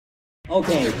OK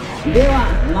では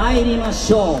参りま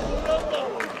しょ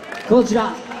う。こち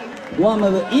らワンム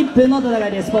ーブ1分の戦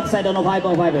いです。ポップサイドの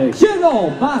 5on5 ヒューゴ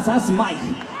VS マイ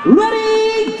クレ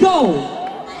ディーゴー。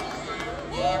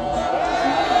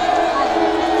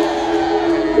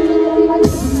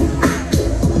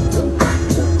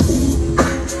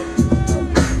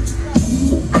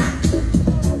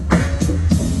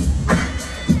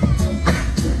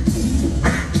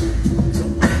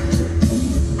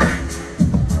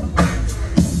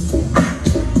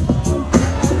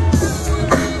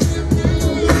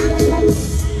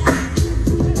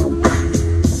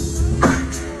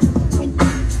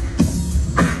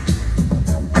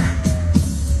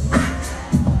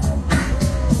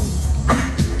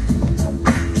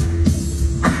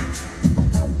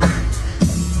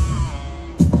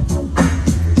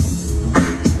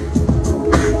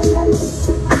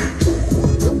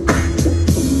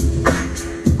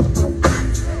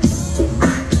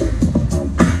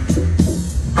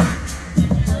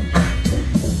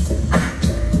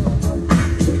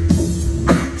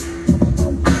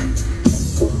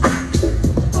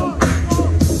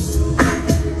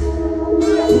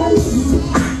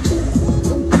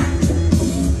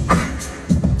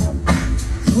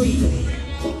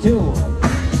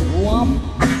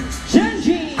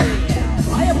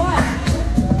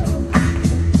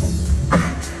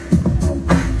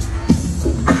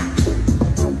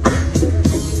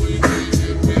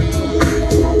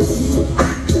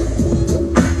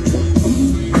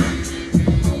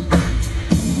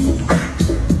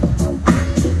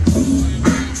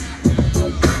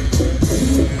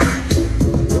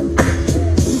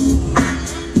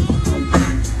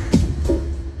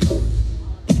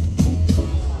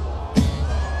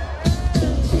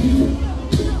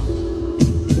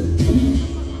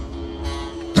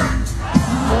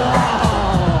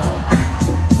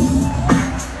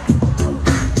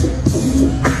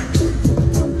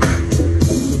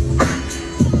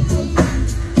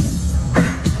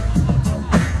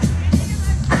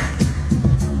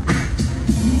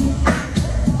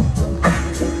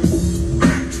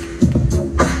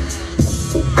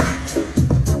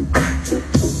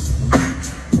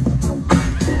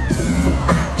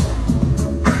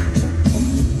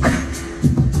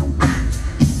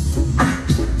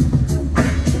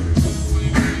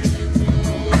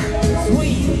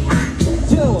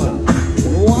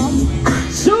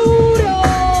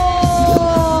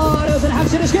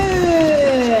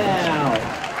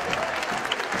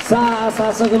さあ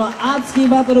早速の熱き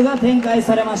バトルが展開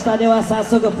されました。では早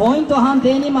速ポイント判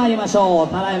定に参りましょう。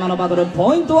ただいまのバトル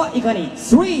ポイントはいかに。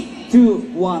3、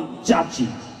2、1ジャッジ。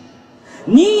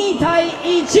2対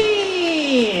1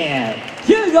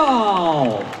ヒューゴ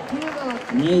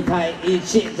ー2対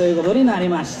1ということになり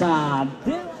ました。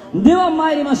では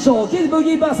参りましょう。キッズブ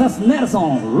ギー VS ネル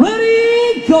ソンレ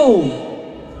ディーゴー。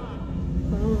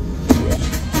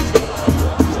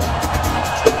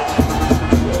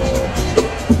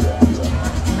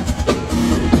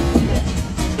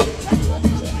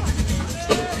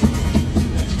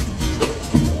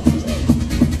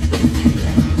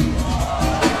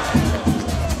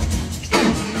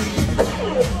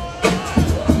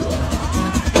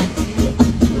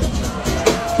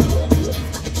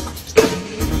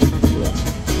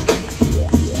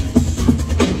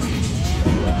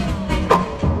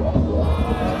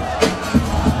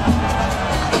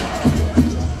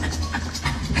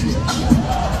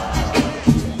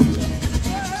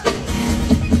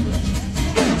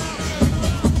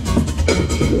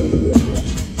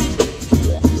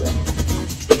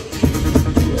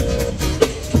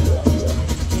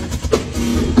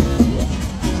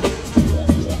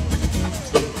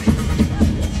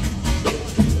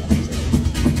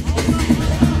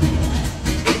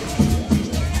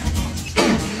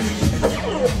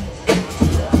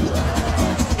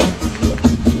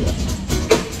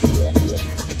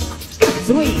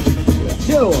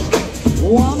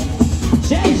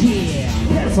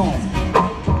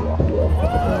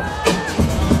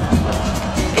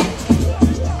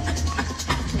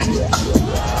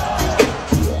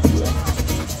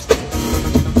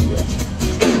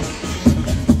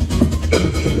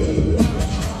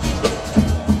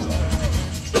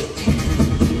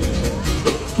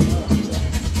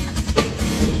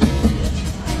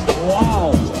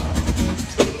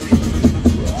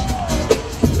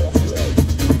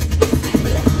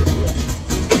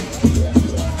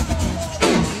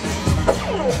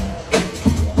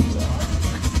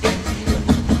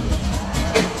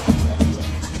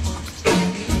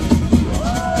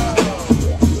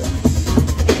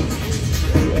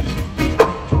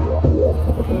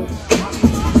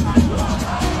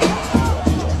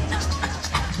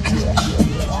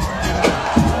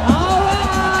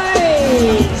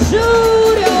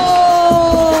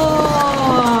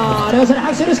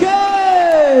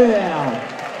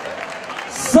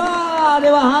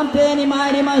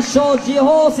ましょう。次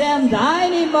鋒戦第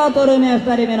2バトル目、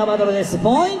2人目のバトルです。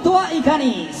ポイントはいか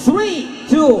に。 3、2、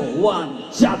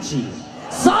1、ジャッジ。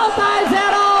3対0、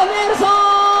ネルソン。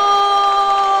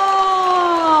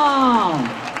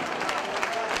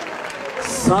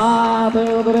さあと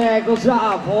いうことで、こち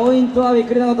らポイントはびっ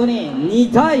くりなことに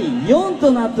2対4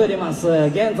となっております。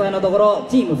現在のところ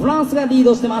チームフランスがリー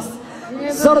ドしてます。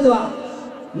それでは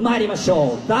参りまし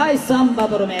ょう。第3バ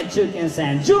トル目、中堅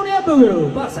戦ジュニアブグ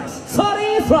ル VS サ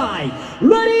リーフライ。レ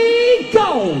ディーゴ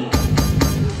ー。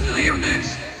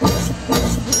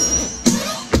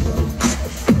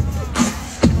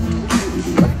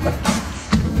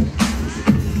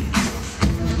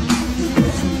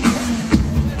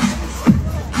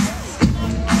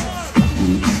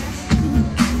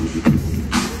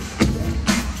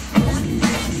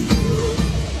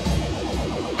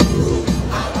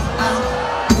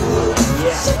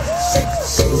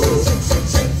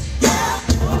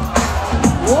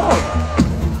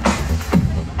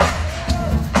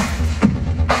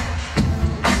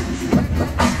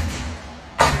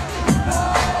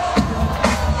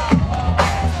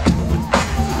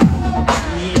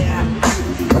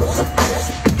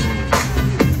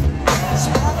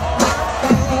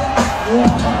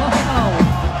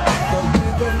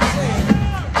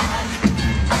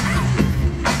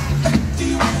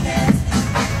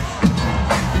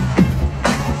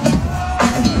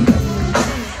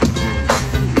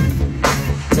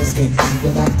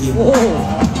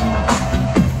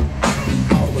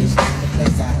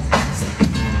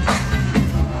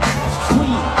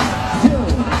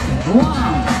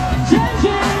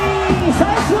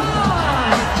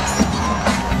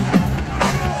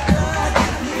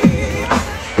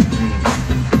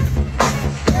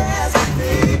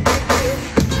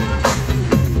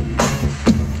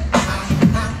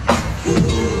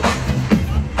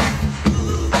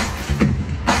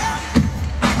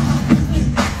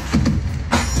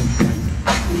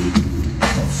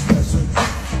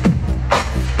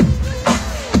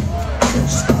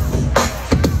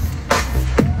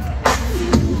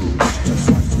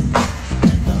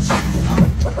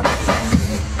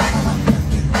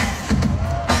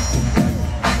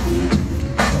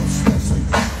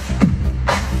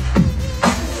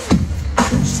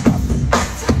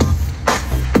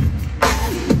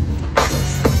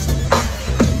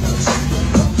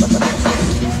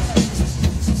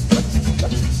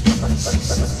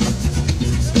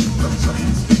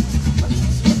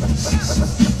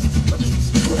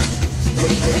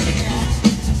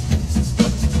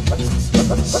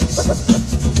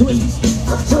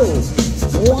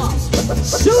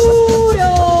終了。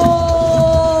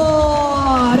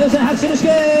両者拍手の式。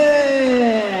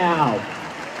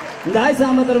第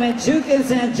3バトル目、中堅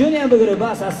戦ジュニアブグル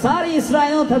VS サリースラ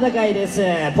イの戦いです。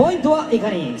ポイントはいか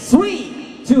に。3、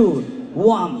2、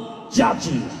1、ジャッ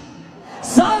ジ。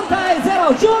3対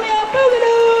0、ジュニアブグ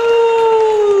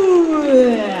ル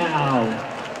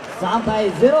3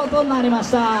対0となりま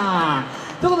した。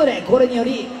ということで、これによ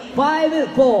り5、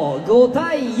4、5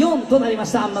対4となりま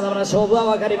した。まだまだ勝負は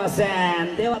分かりませ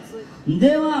ん。では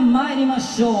参りま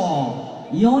しょ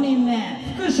う。4人目、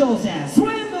副将戦スリ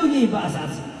ムブギー VS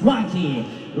フランキー。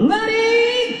レ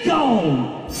ディーゴ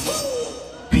ー。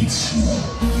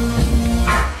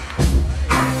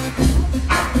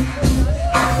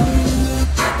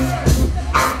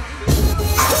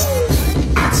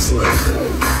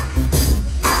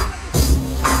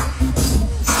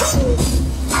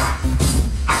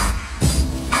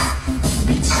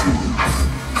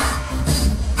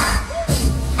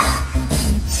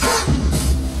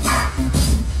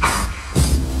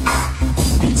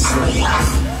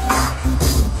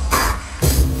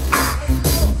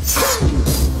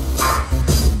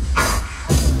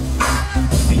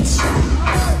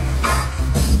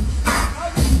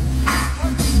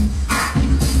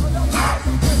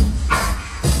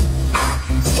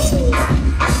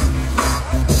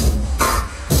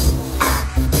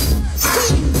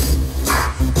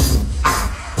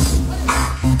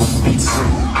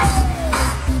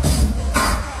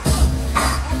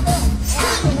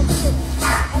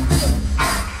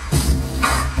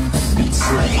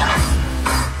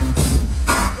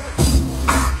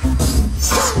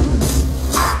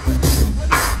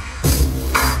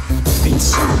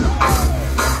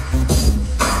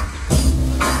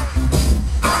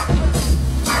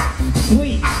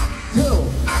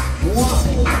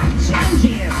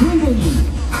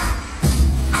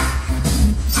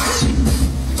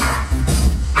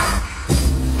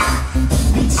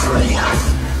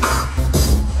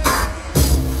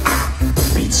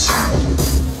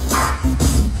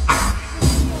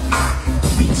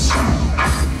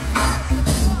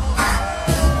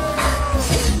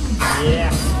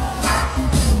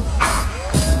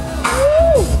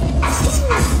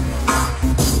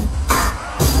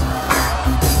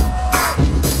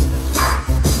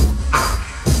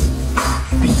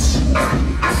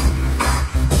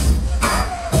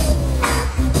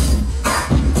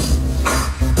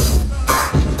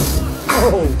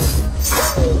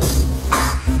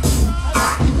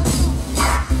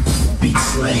Beat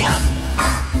Slayer.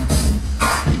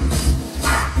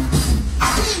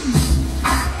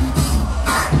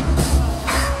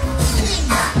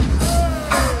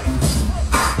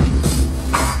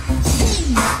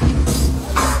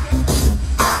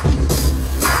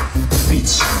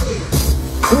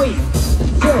 Three,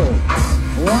 two,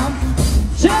 one,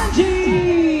 change it!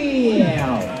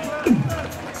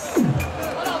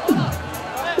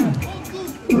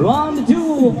 Round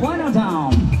two, final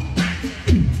down.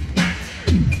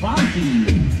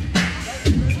 Funky.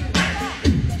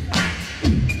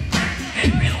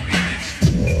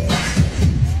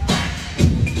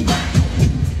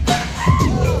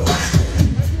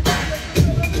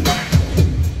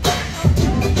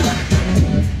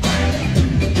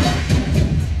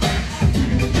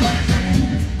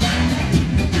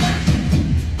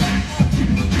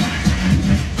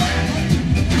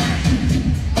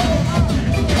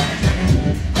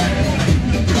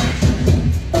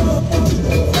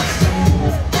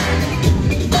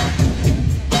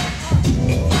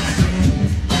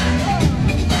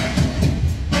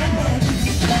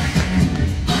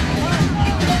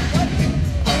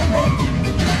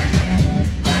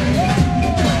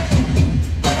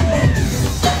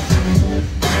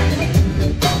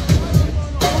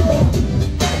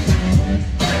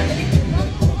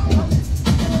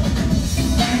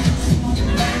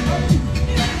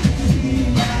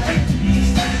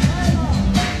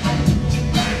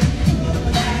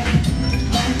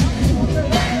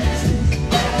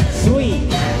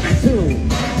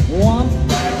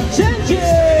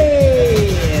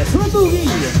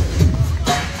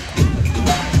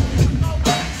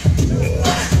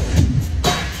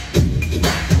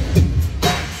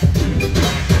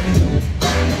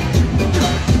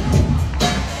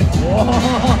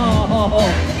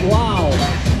 Wow!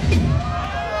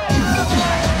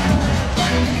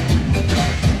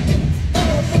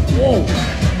 Whoa!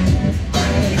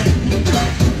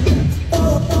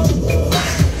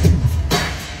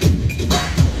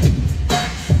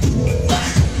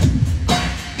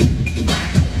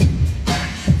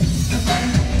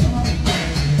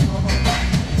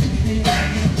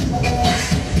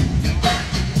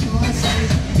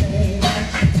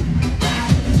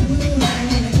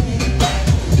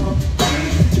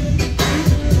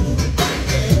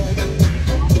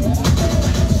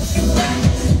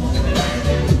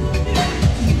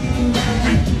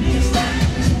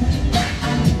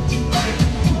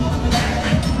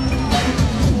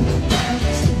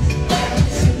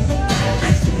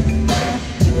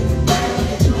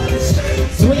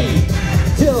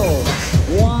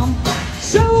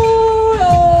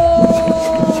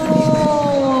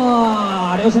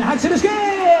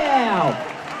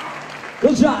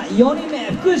こちら4人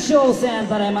目副将戦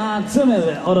ただいま2ム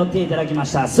ーブ踊っていただきま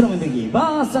したスロムビギー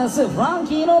VS フラン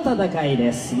キーの戦い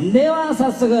です。では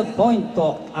早速ポイン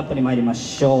トアップに参りま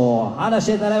しょう。果たし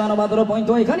てただいまのバトルポイン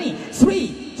トはいかに。3、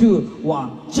2、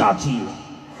1ジャッジ。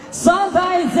3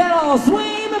対0スイムブギ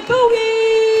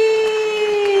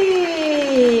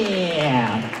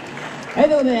ー。という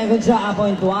ことでこちらポ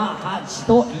イントは8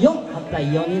と4対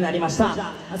4になりまし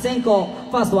た。先行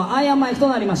ファーストはアイアンマイクと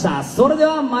なりました。それで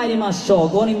は参りましょう。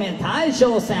5人目大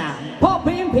将戦ポッ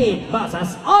ピンピー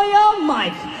VS アイアンマ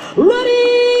イクレ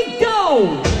ディーゴ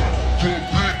ー。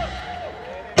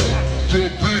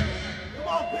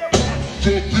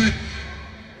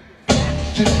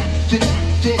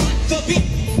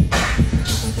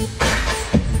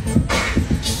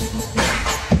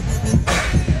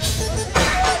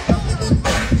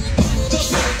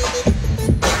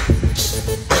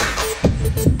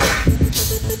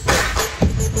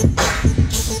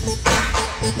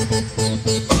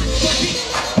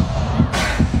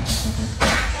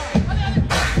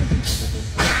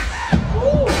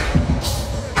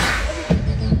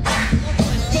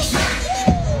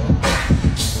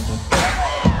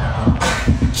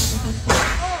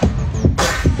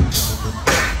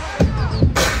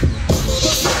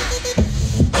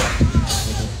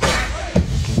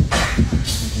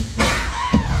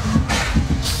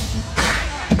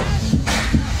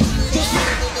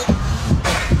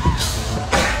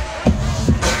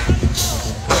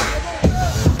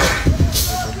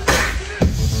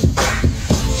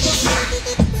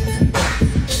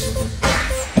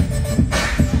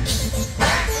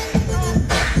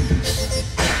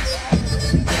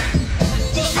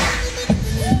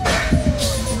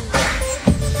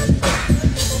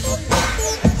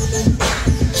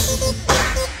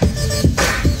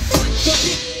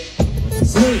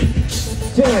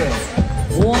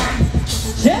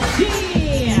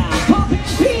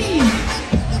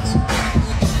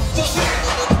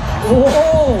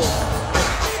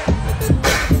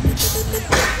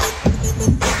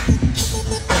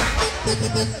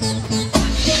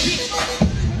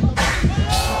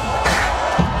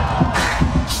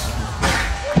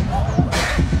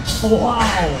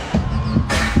Wow!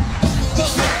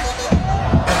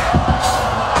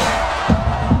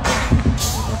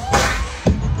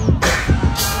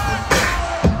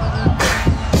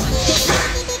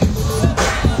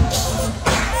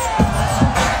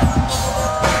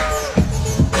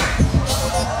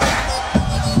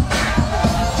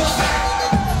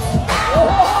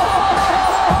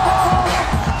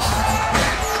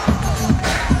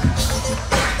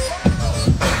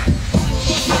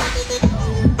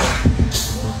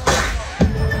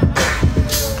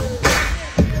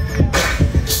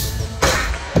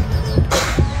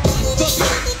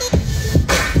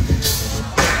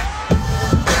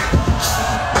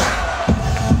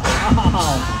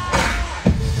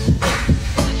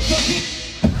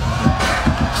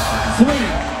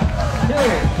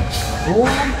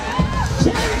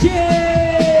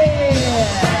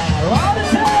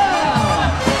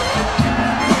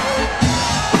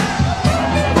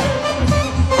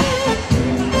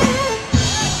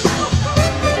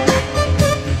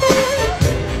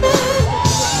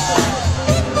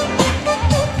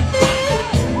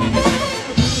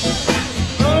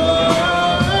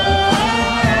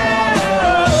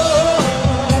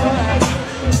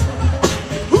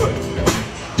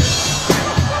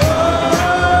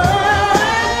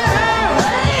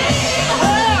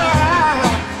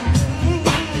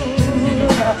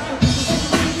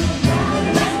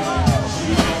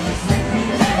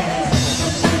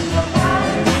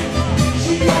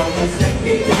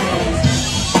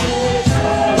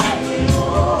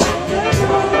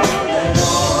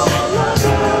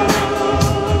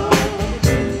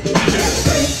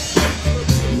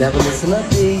 Never miss a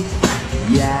beat,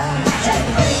 yeah.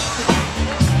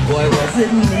 Boy, was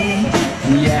it me,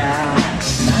 yeah.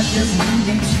 Not just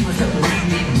me, she was up with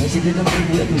me, but she didn't be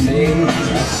with me.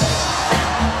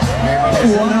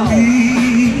 Wow.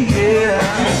 Yeah.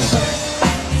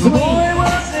 Boy,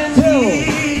 was it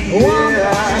me, yeah.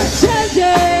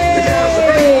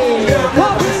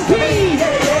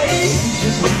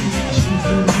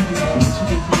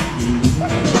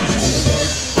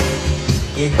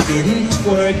 It didn't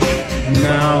work,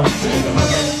 no.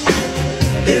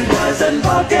 It wasn't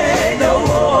okay no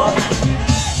more.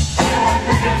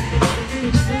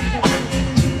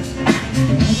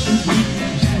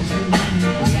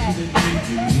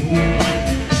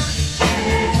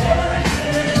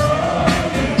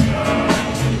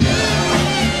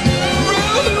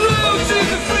 Rose, she's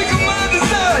the freak of my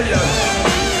desire.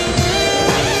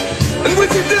 And when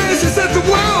she did, she set the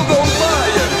world on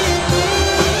fire.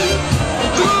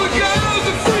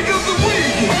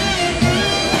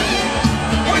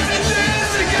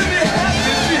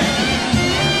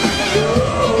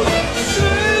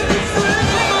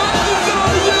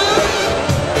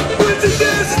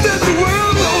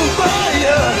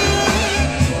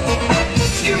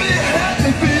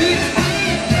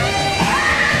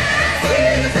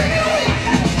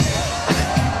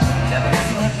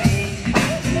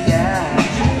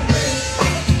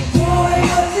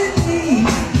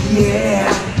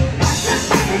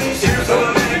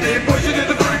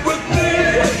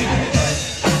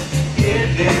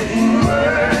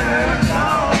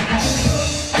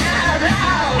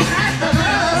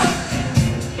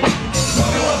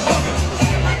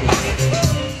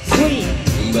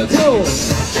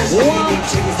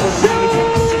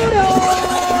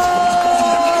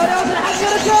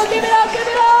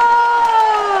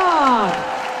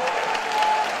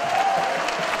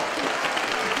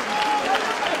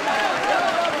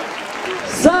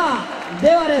さあ、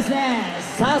ではですね、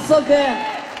早速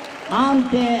判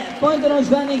定ポイントの時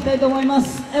間に行きたいと思いま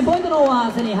す。ポイントの方は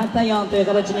すでに8対4という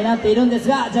形になっているんです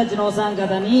が、ジャッジのお三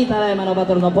方にただいまのバ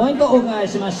トルのポイントをお伺い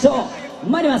しましょう。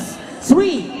参ります。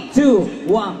3、2、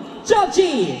1、ジャッ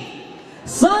ジ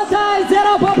3対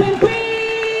0ポッピンピー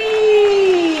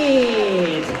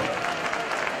ト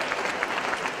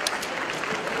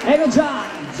じゃあ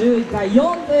11対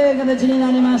4という形に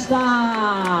なりました。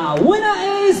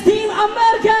 Winner is Team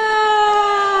America